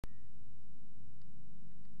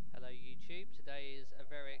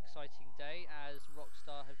exciting day as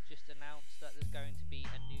Rockstar have just announced that there's going to be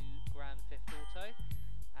a new Grand Theft Auto,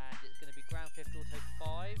 and it's going to be Grand Theft Auto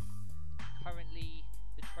 5. Currently,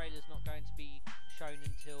 the trailer's not going to be shown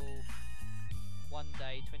until one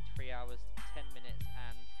day, 23 hours, 10 minutes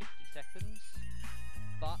and 50 seconds.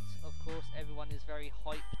 But, of course, everyone is very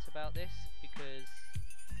hyped about this because,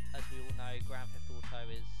 as we all know, Grand Theft Auto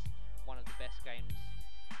is one of the best games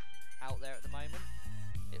out there at the moment.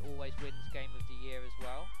 It always wins Game of the Year as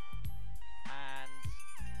well, and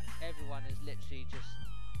everyone is literally just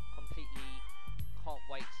completely can't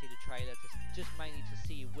wait to see the trailer, just mainly to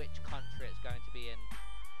see which country it's going to be in.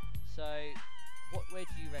 So where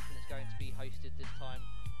do you reckon it's going to be hosted this time?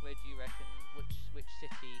 Where do you reckon, which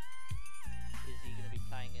city is he going to be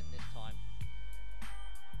playing in this time?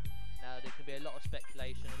 Now there can be a lot of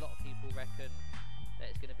speculation. A lot of people reckon that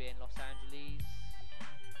it's going to be in Los Angeles,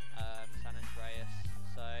 San Andreas.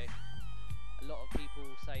 So a lot of people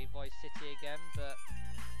say Vice City again, but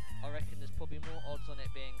I reckon there's probably more odds on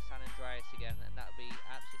it being San Andreas again, and that would be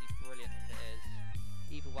absolutely brilliant if it is.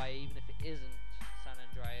 Either way, even if it isn't San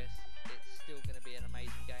Andreas, it's still going to be an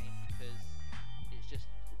amazing game because it's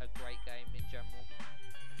just a great game in general.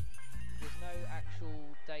 There's no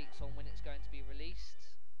actual dates on when it's going to be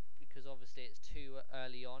released because obviously it's too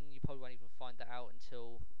early on. You probably won't even find that out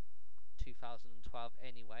until 2012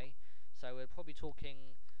 anyway. So we're probably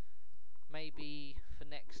talking maybe for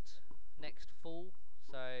next fall,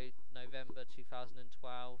 so November 2012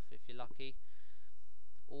 if you're lucky,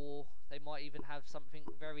 or they might even have something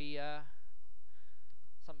very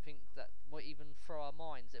something that might even throw our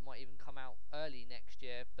minds. It might even come out early next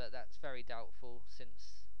year, but that's very doubtful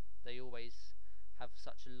since they always have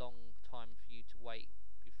such a long time for you to wait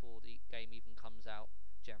before the game even comes out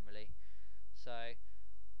generally. So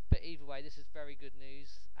but either way, this is very good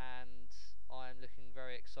news, and I'm looking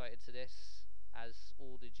very excited to this, as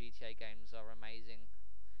all the GTA games are amazing,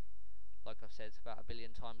 like I've said about 1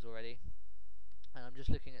 billion times already. And I'm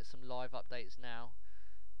just looking at some live updates now.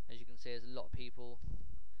 As you can see, there's a lot of people.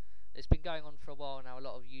 It's been going on for a while now, a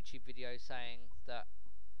lot of YouTube videos saying that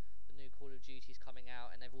the new Call of Duty is coming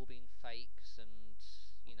out, and they've all been fakes, and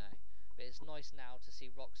you know. But it's nice now to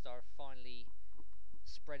see Rockstar have finally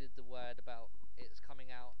spreaded the word about it's coming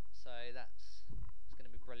out, so it's going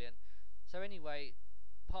to be brilliant. So anyway,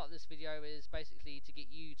 part of this video is basically to get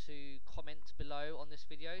you to comment below on this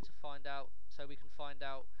video to find out, so we can find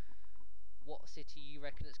out what city you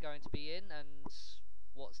reckon it's going to be in and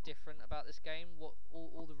what's different about this game, what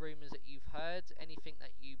all the rumours that you've heard, anything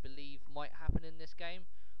that you believe might happen in this game.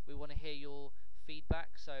 We want to hear your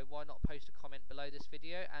feedback, so why not post a comment below this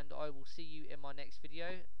video, and I will see you in my next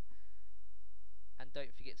video. And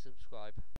don't forget to subscribe.